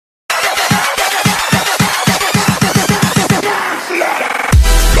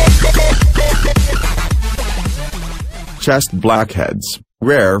chest blackheads,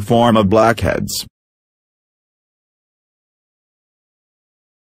 rare form of blackheads.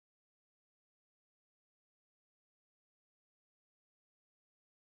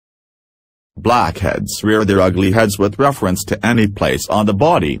 Blackheads rear their ugly heads with reference to any place on the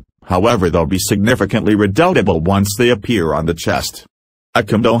body, however they'll be significantly redoubtable once they appear on the chest. A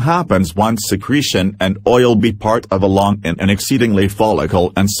comedo happens once secretion and oil be part of a long and exceedingly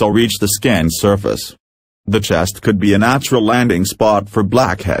follicle and so reach the skin surface. The chest could be a natural landing spot for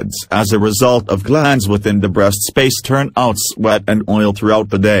blackheads as a result of glands within the breast space turn out sweat and oil throughout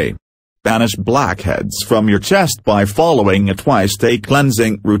the day. Banish blackheads from your chest by following a twice-a-day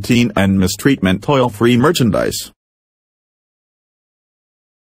cleansing routine and mistreatment oil-free merchandise.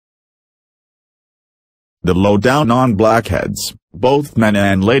 The Lowdown on blackheads. Both men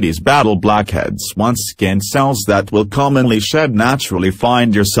and ladies battle blackheads once skin cells that will commonly shed naturally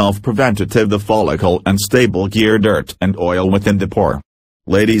find yourself preventative the follicle and stable gear dirt and oil within the pore.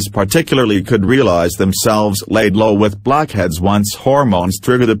 Ladies particularly could realize themselves laid low with blackheads once hormones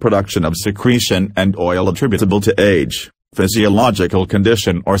trigger the production of secretion and oil attributable to age, physiological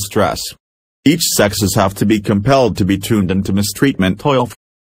condition or stress. Each sexes have to be compelled to be tuned into mistreatment oil.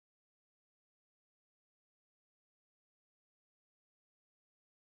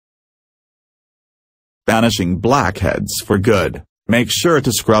 Banishing blackheads for good. Make sure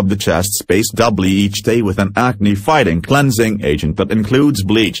to scrub the chest space doubly each day with an acne-fighting cleansing agent that includes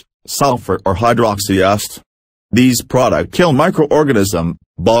bleach, sulfur or hydroxyacid. These products kill microorganisms,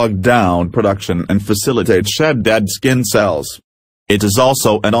 bog down production and facilitate shed dead skin cells. It is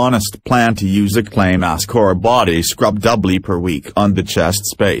also an honest plan to use a clay mask or body scrub doubly per week on the chest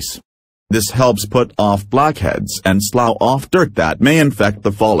space. This helps put off blackheads and slough off dirt that may infect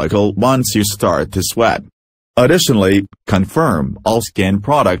the follicle once you start to sweat. Additionally, confirm all skin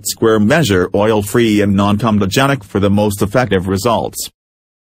products square measure oil-free and non-comedogenic for the most effective results.